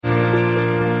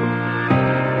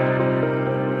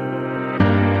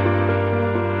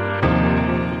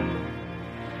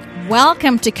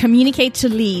Welcome to Communicate to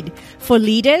Lead for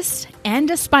leaders and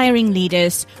aspiring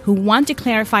leaders who want to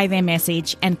clarify their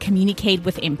message and communicate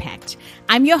with impact.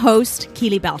 I'm your host,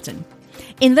 Keely Belton.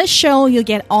 In this show, you'll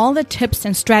get all the tips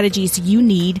and strategies you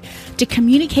need to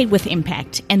communicate with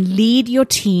impact and lead your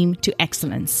team to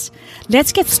excellence.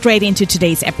 Let's get straight into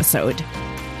today's episode.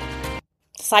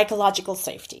 Psychological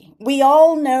safety. We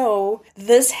all know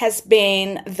this has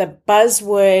been the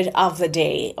buzzword of the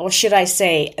day, or should I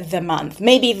say the month,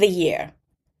 maybe the year.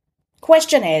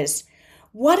 Question is,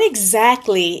 what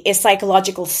exactly is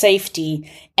psychological safety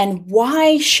and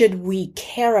why should we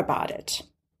care about it?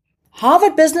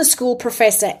 Harvard Business School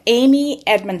professor Amy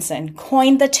Edmondson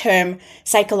coined the term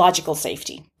psychological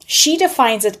safety. She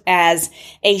defines it as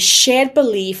a shared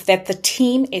belief that the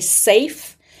team is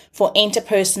safe for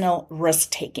interpersonal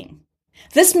risk-taking.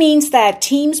 This means that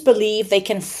teams believe they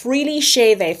can freely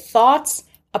share their thoughts,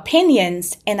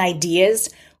 opinions, and ideas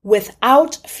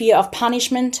without fear of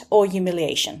punishment or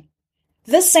humiliation.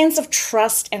 This sense of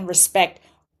trust and respect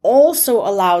also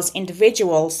allows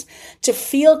individuals to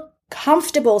feel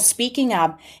comfortable speaking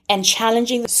up and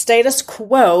challenging the status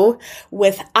quo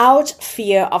without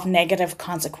fear of negative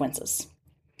consequences.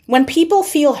 When people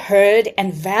feel heard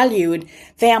and valued,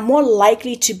 they are more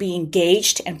likely to be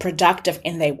engaged and productive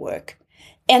in their work.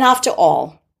 And after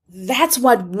all, that's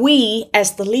what we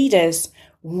as the leaders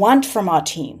want from our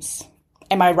teams.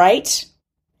 Am I right?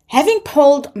 Having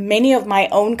polled many of my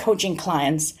own coaching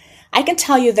clients, I can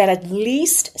tell you that at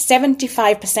least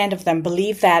 75% of them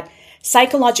believe that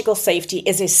psychological safety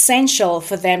is essential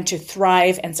for them to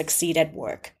thrive and succeed at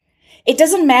work. It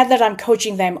doesn't matter that I'm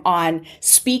coaching them on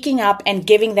speaking up and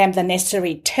giving them the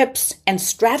necessary tips and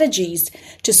strategies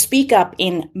to speak up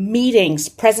in meetings,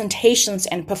 presentations,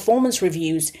 and performance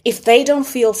reviews if they don't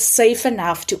feel safe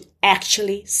enough to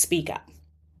actually speak up.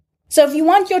 So if you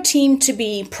want your team to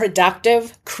be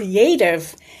productive,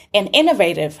 creative, and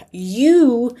innovative,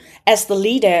 you as the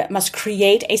leader must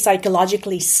create a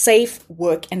psychologically safe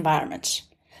work environment.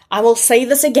 I will say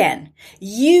this again.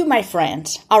 You, my friend,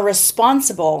 are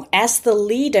responsible as the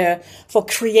leader for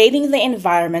creating the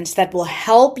environments that will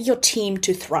help your team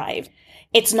to thrive.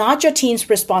 It's not your team's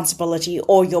responsibility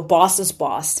or your boss's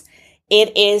boss.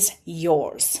 It is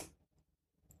yours.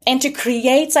 And to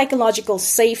create psychological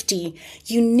safety,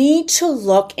 you need to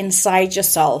look inside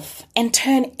yourself and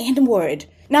turn inward.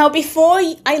 Now, before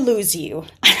I lose you,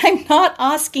 I'm not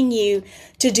asking you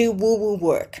to do woo-woo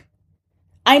work.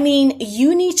 I mean,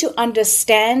 you need to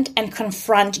understand and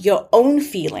confront your own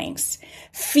feelings,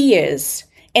 fears,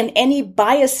 and any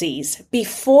biases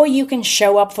before you can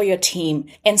show up for your team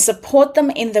and support them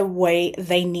in the way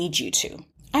they need you to.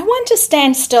 I want to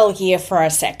stand still here for a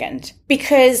second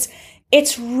because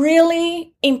it's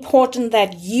really important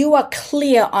that you are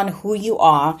clear on who you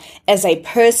are as a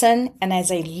person and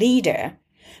as a leader,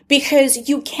 because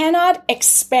you cannot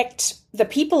expect the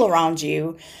people around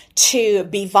you to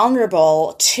be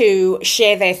vulnerable, to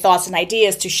share their thoughts and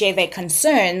ideas, to share their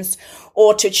concerns,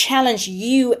 or to challenge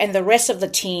you and the rest of the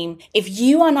team if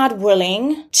you are not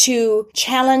willing to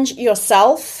challenge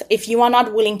yourself, if you are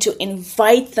not willing to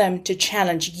invite them to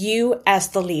challenge you as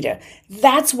the leader.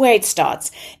 That's where it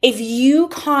starts. If you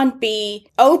can't be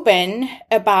open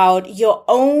about your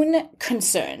own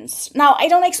concerns. Now, I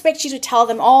don't expect you to tell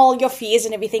them all your fears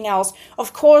and everything else.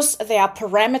 Of course, there are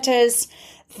parameters,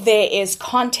 there is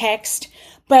context,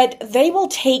 but they will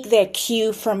take their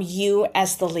cue from you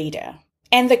as the leader.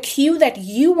 And the cue that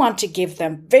you want to give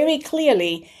them very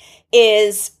clearly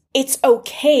is it's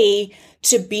okay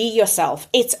to be yourself.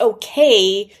 It's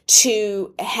okay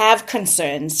to have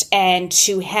concerns and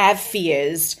to have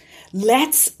fears.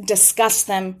 Let's discuss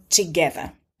them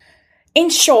together. In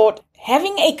short,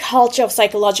 having a culture of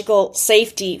psychological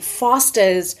safety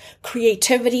fosters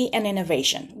creativity and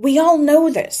innovation. We all know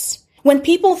this. When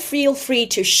people feel free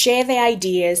to share their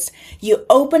ideas, you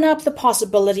open up the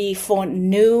possibility for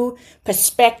new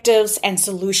perspectives and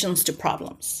solutions to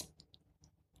problems.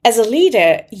 As a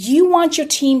leader, you want your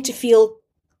team to feel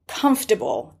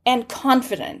comfortable and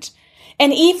confident.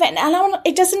 And even,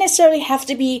 it doesn't necessarily have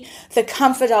to be the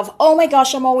comfort of, oh my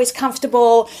gosh, I'm always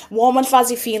comfortable, warm and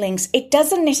fuzzy feelings. It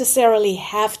doesn't necessarily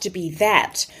have to be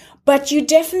that. But you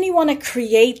definitely want to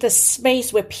create the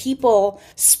space where people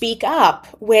speak up,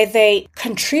 where they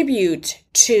contribute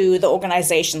to the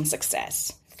organization's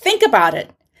success. Think about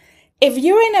it. If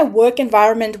you're in a work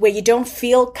environment where you don't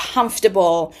feel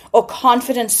comfortable or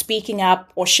confident speaking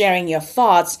up or sharing your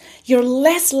thoughts, you're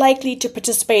less likely to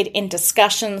participate in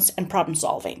discussions and problem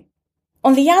solving.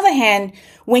 On the other hand,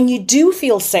 when you do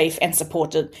feel safe and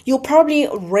supported, you'll probably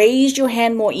raise your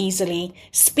hand more easily,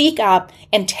 speak up,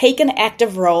 and take an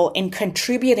active role in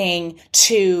contributing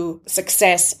to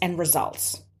success and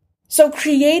results. So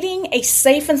creating a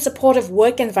safe and supportive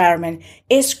work environment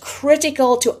is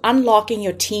critical to unlocking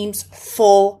your team's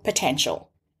full potential.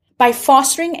 By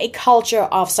fostering a culture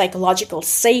of psychological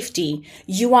safety,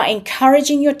 you are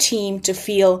encouraging your team to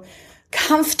feel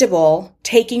comfortable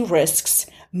taking risks,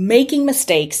 making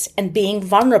mistakes, and being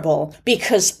vulnerable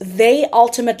because they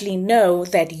ultimately know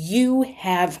that you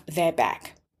have their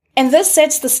back. And this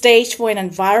sets the stage for an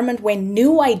environment where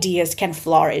new ideas can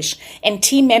flourish and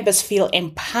team members feel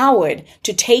empowered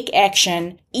to take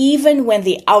action even when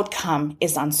the outcome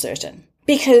is uncertain.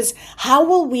 Because how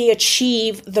will we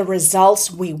achieve the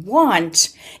results we want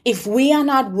if we are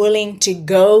not willing to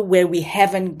go where we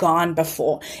haven't gone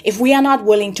before? If we are not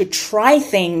willing to try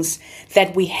things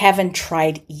that we haven't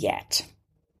tried yet?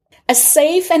 A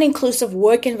safe and inclusive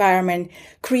work environment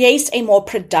creates a more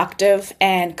productive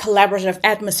and collaborative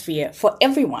atmosphere for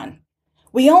everyone.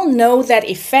 We all know that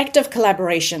effective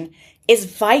collaboration is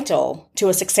vital to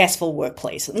a successful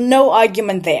workplace. No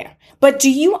argument there. But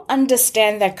do you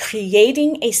understand that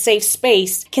creating a safe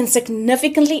space can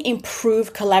significantly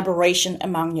improve collaboration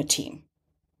among your team?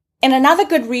 And another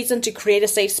good reason to create a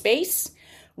safe space,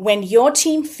 when your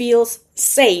team feels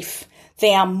safe,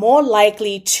 they are more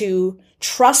likely to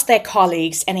trust their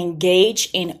colleagues and engage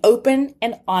in open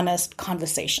and honest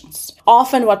conversations,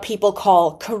 often what people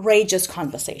call courageous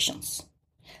conversations.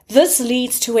 This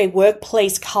leads to a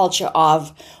workplace culture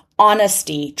of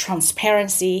honesty,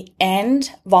 transparency, and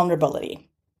vulnerability.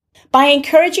 By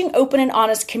encouraging open and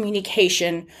honest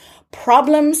communication,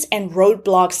 problems and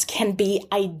roadblocks can be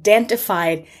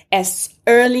identified as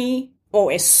early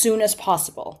or as soon as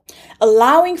possible,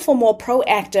 allowing for more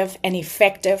proactive and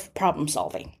effective problem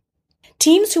solving.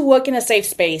 Teams who work in a safe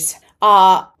space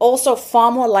are also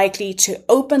far more likely to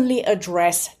openly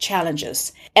address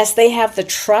challenges, as they have the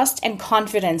trust and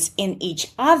confidence in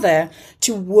each other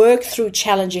to work through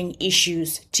challenging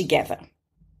issues together.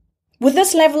 With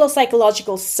this level of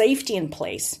psychological safety in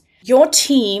place, your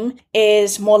team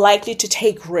is more likely to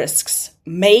take risks,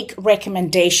 make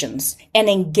recommendations, and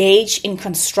engage in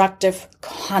constructive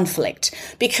conflict.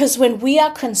 Because when we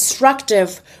are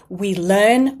constructive, we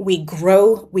learn, we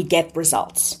grow, we get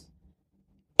results.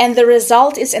 And the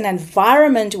result is an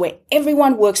environment where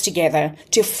everyone works together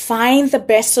to find the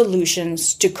best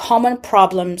solutions to common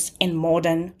problems in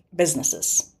modern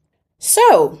businesses.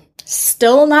 So,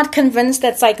 still not convinced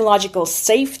that psychological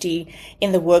safety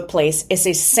in the workplace is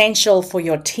essential for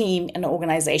your team and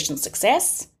organization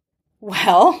success?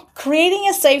 Well, creating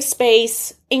a safe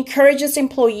space encourages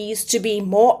employees to be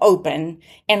more open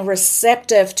and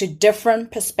receptive to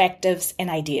different perspectives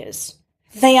and ideas.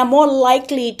 They are more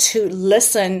likely to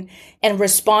listen and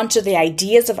respond to the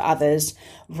ideas of others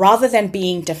rather than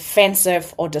being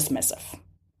defensive or dismissive.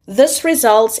 This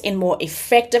results in more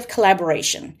effective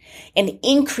collaboration and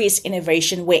increased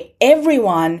innovation where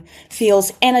everyone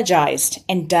feels energized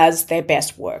and does their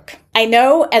best work. I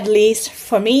know, at least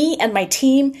for me and my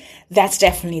team, that's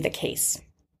definitely the case.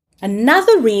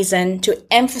 Another reason to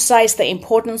emphasize the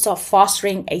importance of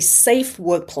fostering a safe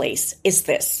workplace is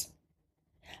this.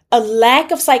 A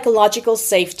lack of psychological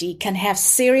safety can have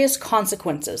serious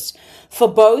consequences for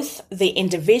both the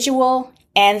individual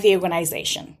and the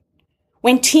organization.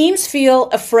 When teams feel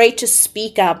afraid to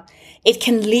speak up, it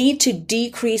can lead to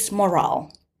decreased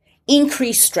morale,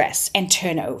 increased stress and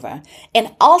turnover,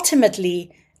 and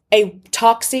ultimately a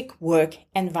toxic work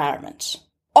environment.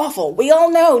 Awful. We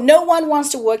all know no one wants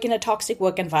to work in a toxic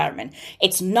work environment.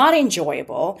 It's not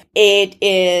enjoyable. It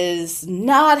is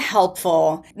not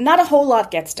helpful. Not a whole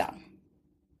lot gets done.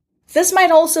 This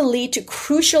might also lead to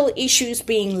crucial issues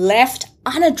being left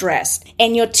unaddressed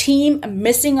and your team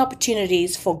missing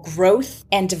opportunities for growth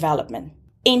and development.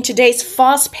 In today's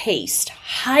fast-paced,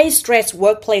 high-stress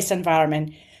workplace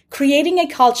environment, creating a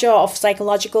culture of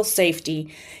psychological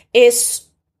safety is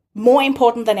more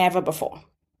important than ever before.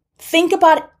 Think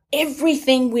about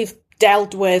everything we've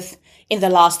dealt with in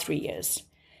the last 3 years.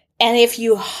 And if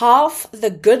you have the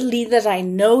good leader that I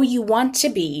know you want to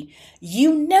be,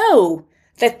 you know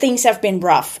that things have been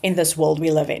rough in this world we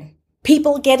live in.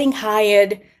 People getting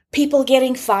hired, people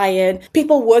getting fired,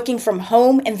 people working from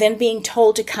home and then being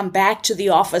told to come back to the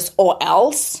office or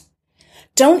else.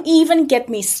 Don't even get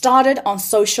me started on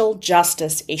social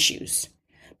justice issues.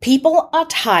 People are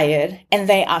tired and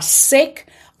they are sick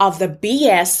of the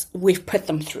BS we've put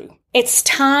them through. It's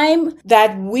time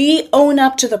that we own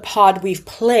up to the part we've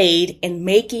played in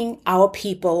making our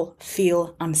people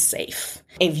feel unsafe.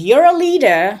 If you're a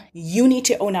leader, you need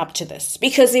to own up to this,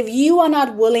 because if you are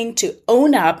not willing to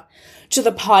own up to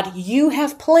the part you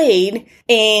have played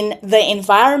in the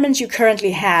environment you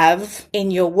currently have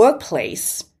in your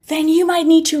workplace, then you might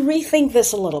need to rethink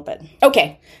this a little bit.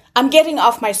 Okay, I'm getting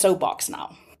off my soapbox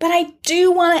now. But I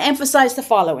do want to emphasize the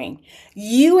following.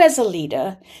 You as a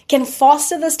leader can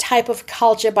foster this type of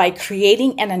culture by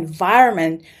creating an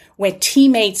environment where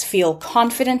teammates feel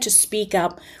confident to speak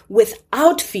up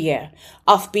without fear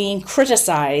of being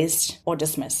criticized or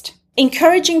dismissed.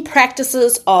 Encouraging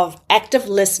practices of active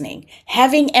listening,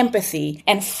 having empathy,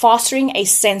 and fostering a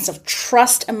sense of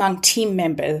trust among team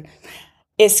members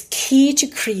is key to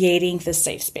creating this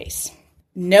safe space.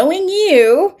 Knowing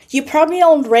you probably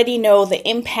already know the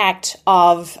impact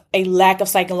of a lack of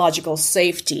psychological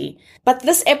safety, but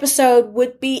this episode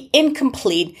would be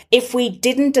incomplete if we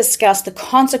didn't discuss the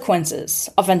consequences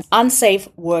of an unsafe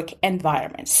work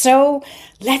environment. So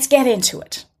let's get into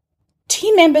it.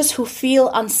 Team members who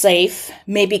feel unsafe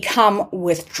may become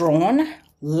withdrawn,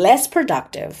 less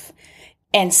productive,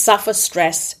 and suffer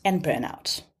stress and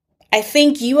burnout. I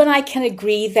think you and I can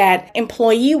agree that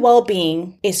employee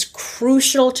well-being is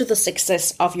crucial to the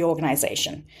success of your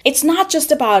organization. It's not just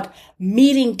about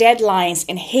meeting deadlines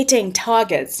and hitting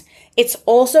targets. It's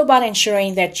also about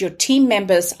ensuring that your team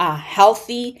members are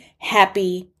healthy,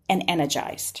 happy, and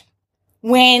energized.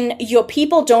 When your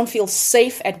people don't feel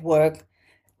safe at work,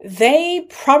 they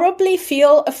probably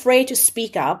feel afraid to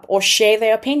speak up or share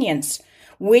their opinions,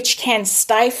 which can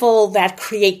stifle that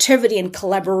creativity and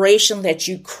collaboration that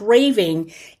you're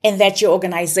craving and that your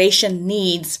organization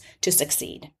needs to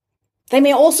succeed. They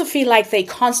may also feel like they're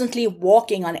constantly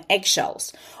walking on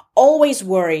eggshells, always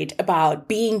worried about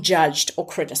being judged or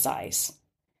criticized.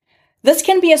 This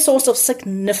can be a source of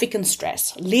significant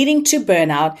stress, leading to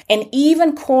burnout and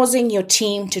even causing your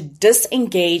team to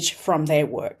disengage from their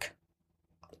work.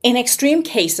 In extreme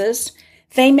cases,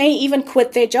 they may even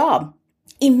quit their job.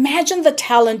 Imagine the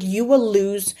talent you will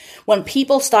lose when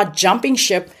people start jumping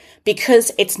ship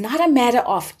because it's not a matter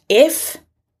of if,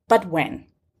 but when.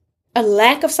 A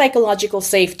lack of psychological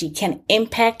safety can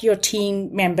impact your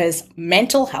team members'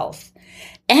 mental health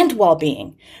and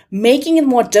well-being, making it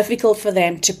more difficult for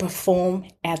them to perform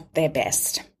at their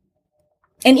best.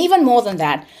 And even more than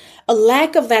that, a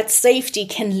lack of that safety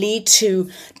can lead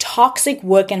to toxic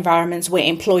work environments where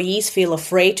employees feel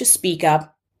afraid to speak up,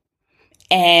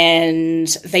 and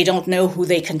they don't know who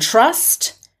they can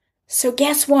trust. So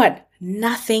guess what?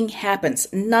 Nothing happens.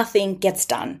 Nothing gets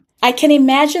done. I can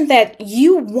imagine that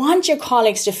you want your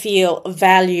colleagues to feel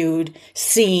valued,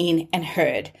 seen, and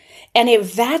heard. And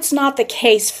if that's not the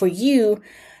case for you,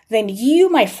 then you,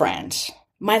 my friend,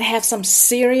 might have some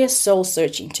serious soul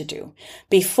searching to do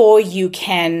before you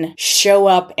can show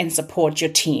up and support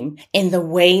your team in the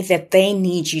way that they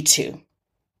need you to.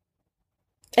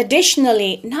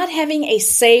 Additionally, not having a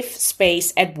safe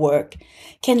space at work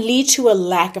can lead to a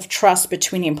lack of trust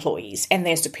between employees and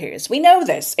their superiors. We know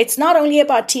this. It's not only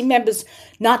about team members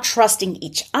not trusting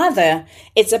each other,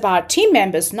 it's about team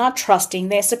members not trusting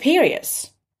their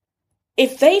superiors.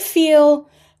 If they feel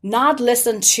not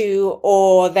listened to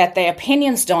or that their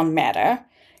opinions don't matter,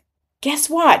 guess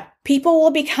what? People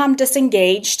will become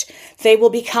disengaged. They will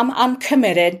become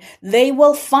uncommitted. They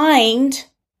will find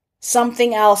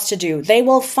something else to do. They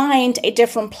will find a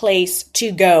different place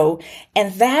to go,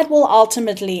 and that will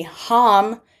ultimately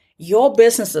harm your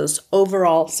business's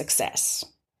overall success.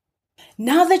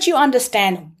 Now that you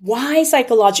understand why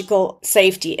psychological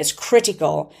safety is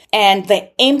critical and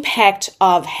the impact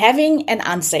of having an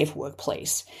unsafe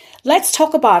workplace, let's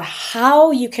talk about how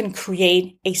you can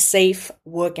create a safe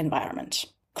work environment.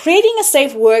 Creating a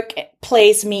safe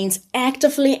workplace means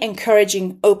actively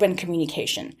encouraging open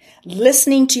communication,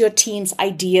 listening to your team's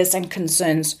ideas and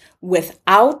concerns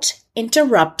without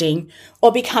interrupting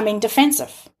or becoming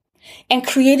defensive, and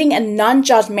creating a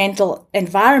non-judgmental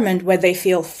environment where they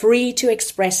feel free to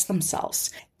express themselves.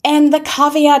 And the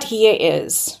caveat here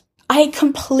is, I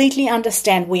completely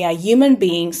understand we are human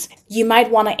beings. You might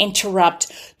want to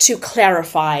interrupt to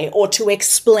clarify or to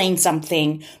explain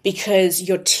something because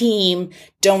your team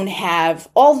don't have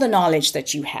all the knowledge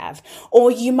that you have,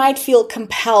 or you might feel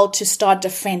compelled to start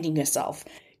defending yourself.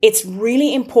 It's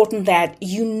really important that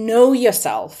you know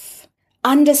yourself,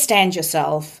 understand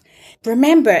yourself.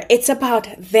 Remember, it's about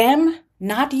them,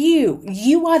 not you.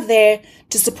 You are there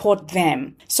to support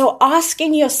them. So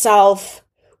asking yourself,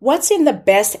 what's in the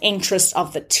best interest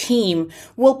of the team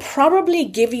will probably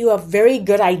give you a very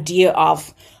good idea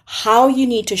of how you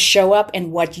need to show up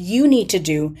and what you need to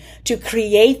do to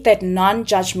create that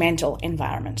non-judgmental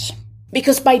environment.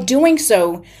 Because by doing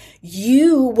so,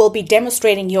 you will be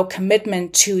demonstrating your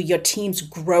commitment to your team's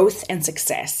growth and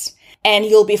success. And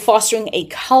you'll be fostering a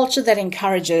culture that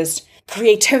encourages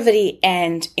creativity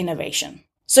and innovation.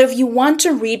 So if you want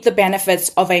to reap the benefits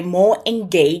of a more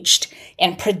engaged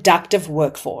and productive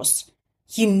workforce,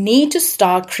 you need to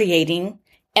start creating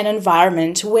an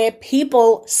environment where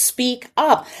people speak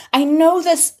up. I know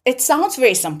it sounds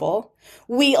very simple.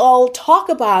 We all talk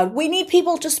about we need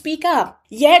people to speak up.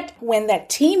 Yet when that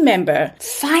team member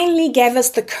finally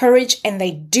gathers the courage and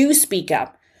they do speak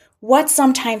up, what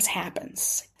sometimes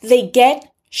happens? They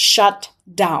get shut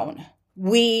down.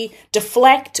 We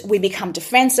deflect, we become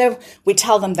defensive, we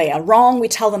tell them they are wrong, we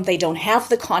tell them they don't have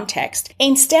the context.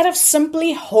 Instead of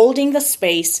simply holding the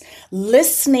space,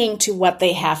 listening to what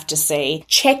they have to say,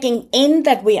 checking in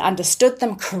that we understood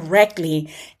them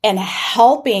correctly, and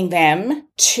helping them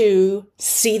to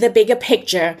see the bigger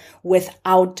picture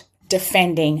without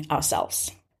defending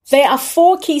ourselves. There are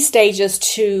 4 key stages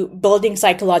to building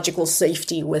psychological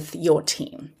safety with your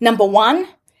team. Number 1,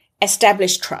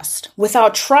 establish trust.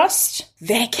 Without trust,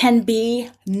 there can be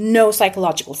no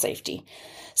psychological safety.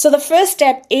 So the first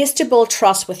step is to build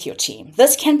trust with your team.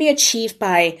 This can be achieved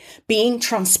by being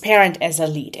transparent as a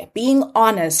leader, being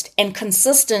honest and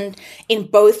consistent in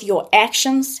both your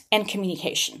actions and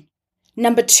communication.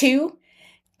 Number 2,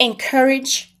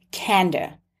 encourage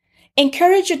candor.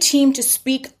 Encourage your team to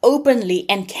speak openly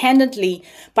and candidly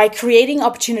by creating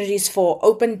opportunities for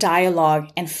open dialogue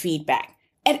and feedback.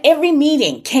 At every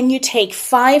meeting, can you take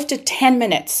 5 to 10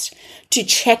 minutes to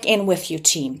check in with your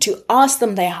team, to ask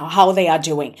them how they are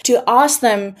doing, to ask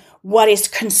them what is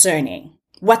concerning,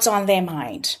 what's on their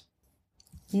mind?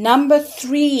 Number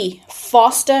 3,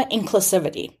 foster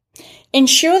inclusivity.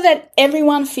 Ensure that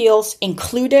everyone feels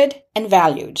included and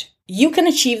valued. You can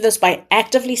achieve this by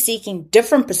actively seeking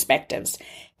different perspectives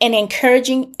and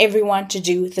encouraging everyone to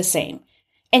do the same.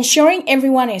 Ensuring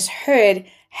everyone is heard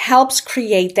helps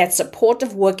create that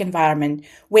supportive work environment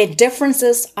where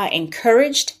differences are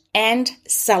encouraged and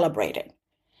celebrated.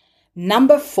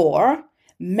 Number 4,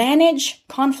 manage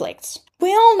conflicts.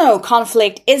 We all know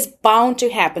conflict is bound to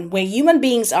happen. Where human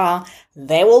beings are,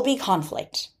 there will be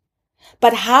conflict.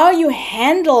 But how you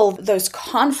handle those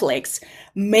conflicts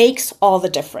makes all the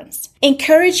difference.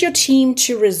 Encourage your team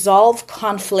to resolve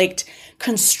conflict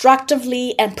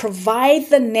constructively and provide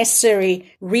the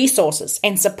necessary resources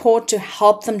and support to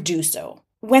help them do so.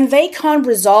 When they can't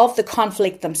resolve the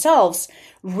conflict themselves,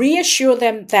 reassure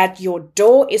them that your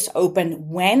door is open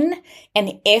when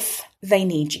and if they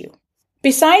need you.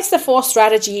 Besides the 4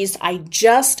 strategies I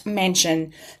just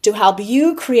mentioned to help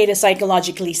you create a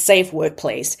psychologically safe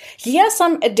workplace, here are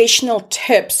some additional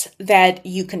tips that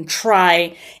you can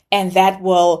try and that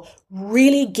will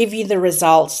really give you the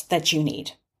results that you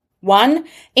need. 1,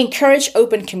 encourage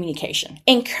open communication.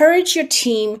 Encourage your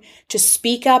team to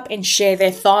speak up and share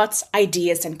their thoughts,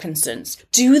 ideas, and concerns.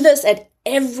 Do this at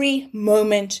every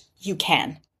moment you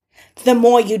can. The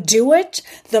more you do it,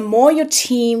 the more your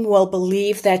team will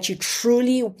believe that you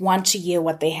truly want to hear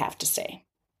what they have to say.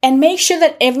 And make sure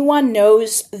that everyone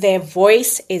knows their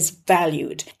voice is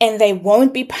valued and they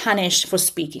won't be punished for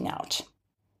speaking out.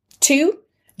 2,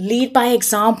 lead by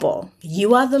example.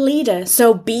 You are the leader,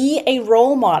 so be a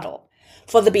role model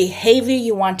for the behavior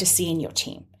you want to see in your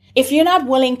team. If you're not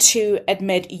willing to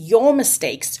admit your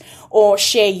mistakes or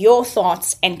share your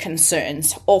thoughts and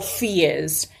concerns or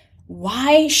fears,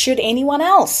 why should anyone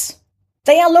else?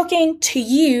 They are looking to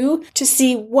you to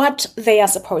see what they are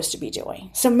supposed to be doing.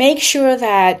 So make sure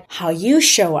that how you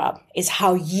show up is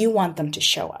how you want them to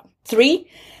show up. 3,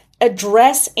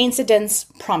 address incidents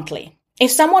promptly.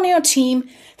 If someone on your team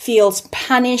feels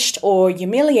punished or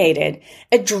humiliated,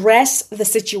 address the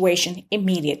situation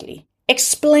immediately.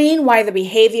 Explain why the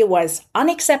behavior was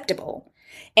unacceptable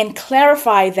and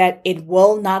clarify that it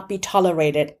will not be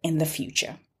tolerated in the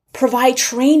future. Provide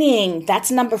training.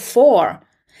 That's number 4.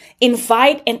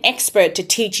 Invite an expert to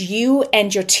teach you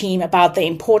and your team about the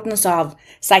importance of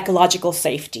psychological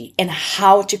safety and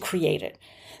how to create it.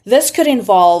 This could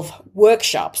involve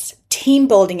workshops, team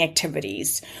building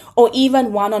activities, or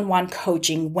even one-on-one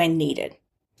coaching when needed.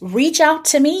 Reach out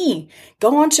to me.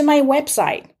 Go onto my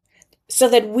website so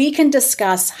that we can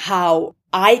discuss how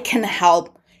I can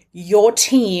help your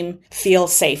team feel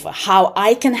safer, how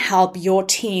I can help your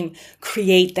team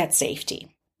create that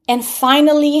safety. And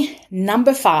finally,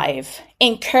 number 5,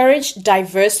 encourage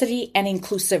diversity and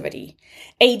inclusivity.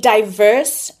 A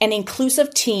diverse and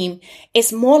inclusive team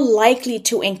is more likely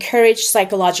to encourage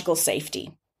psychological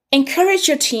safety. Encourage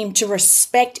your team to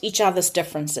respect each other's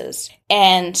differences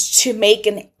and to make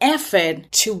an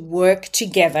effort to work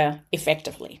together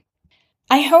effectively.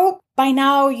 I hope by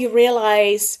now you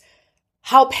realize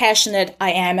how passionate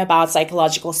I am about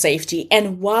psychological safety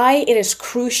and why it is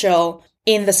crucial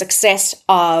in the success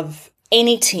of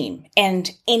any team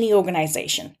and any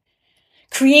organization.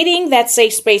 Creating that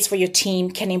safe space for your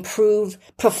team can improve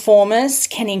performance,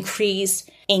 can increase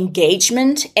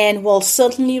engagement, and will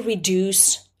certainly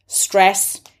reduce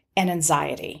stress and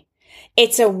anxiety.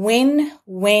 It's a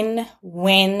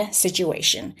win-win-win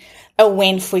situation. A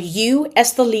win for you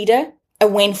as the leader, a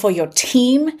win for your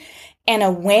team, and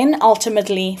a win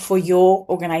ultimately for your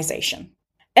organization.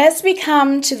 As we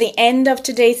come to the end of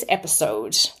today's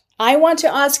episode, I want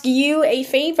to ask you a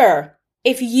favor.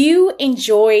 If you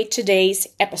enjoyed today's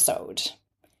episode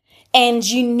and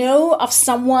you know of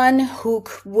someone who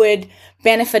would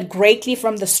benefit greatly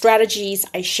from the strategies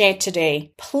I shared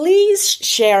today, please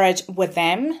share it with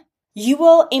them. You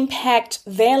will impact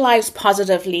their lives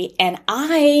positively, and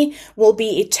I will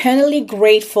be eternally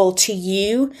grateful to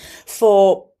you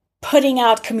for putting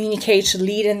out Communicate to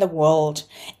Lead in the world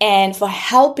and for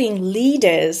helping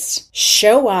leaders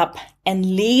show up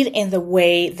and lead in the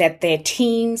way that their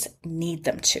teams need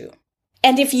them to.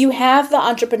 And if you have the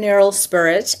entrepreneurial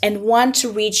spirit and want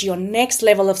to reach your next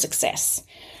level of success,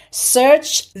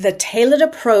 search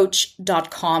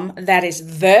thetailoredapproach.com. That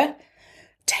is the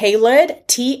tailored,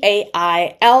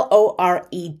 TAILORED,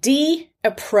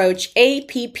 approach,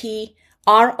 APPROACH,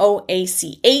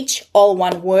 all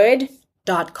one word,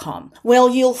 .com. Well,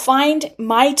 you'll find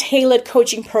my tailored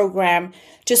coaching program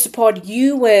to support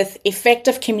you with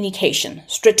effective communication,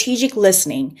 strategic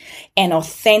listening, and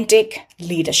authentic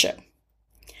leadership.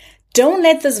 Don't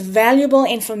let this valuable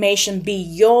information be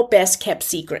your best kept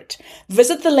secret.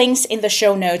 Visit the links in the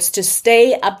show notes to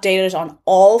stay updated on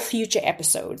all future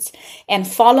episodes, and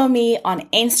follow me on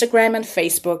Instagram and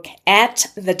Facebook at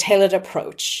The Tailored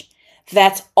Approach.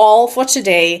 That's all for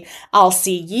today. I'll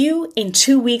see you in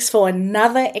 2 weeks for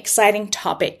another exciting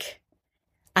topic.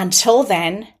 Until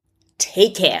then,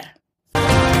 take care.